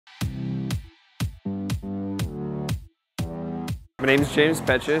My name is James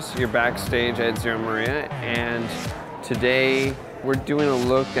Pecis. You're backstage at Zero Maria, and today we're doing a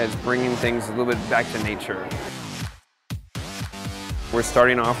look that's bringing things a little bit back to nature. We're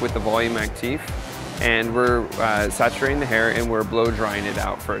starting off with the Volume Actif, and we're saturating the hair and we're blow drying it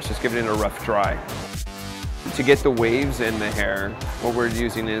out first, just giving it a rough dry. To get the waves in the hair, what we're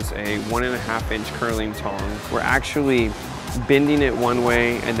using is a 1.5-inch curling tong. We're actually bending it one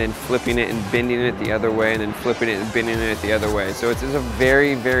way and then flipping it and bending it the other way and then flipping it and bending it the other way. So it's a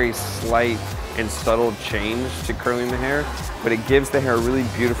very, very slight and subtle change to curling the hair, but it gives the hair a really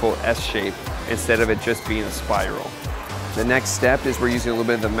beautiful S shape instead of it just being a spiral. The next step is we're using a little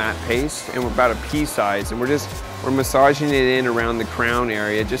bit of the matte paste, and we're about a pea size, and we're massaging it in around the crown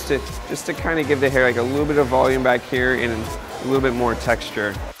area just to kind of give the hair like a little bit of volume back here and a little bit more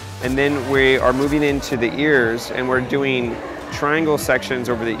texture. And then we are moving into the ears, and we're doing triangle sections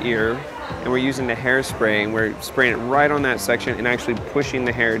over the ear, and we're using the hairspray, and we're spraying it right on that section and actually pushing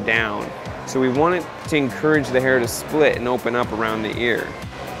the hair down. So we want it to encourage the hair to split and open up around the ear.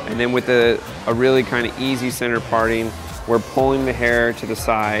 And then with a really kind of easy center parting, we're pulling the hair to the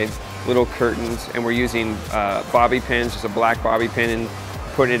side, little curtains, and we're using bobby pins, just a black bobby pin, and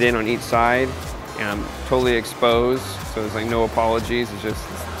putting it in on each side, totally exposed, so there's like no apologies. It's just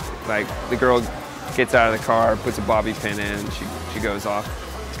like the girl gets out of the car, puts a bobby pin in, and she goes off.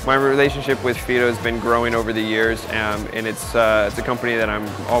 My relationship with PHYTO has been growing over the years, and it's a company that I'm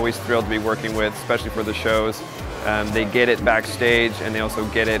always thrilled to be working with, especially for the shows. They get it backstage, and they also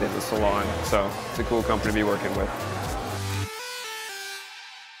get it at the salon, so it's a cool company to be working with.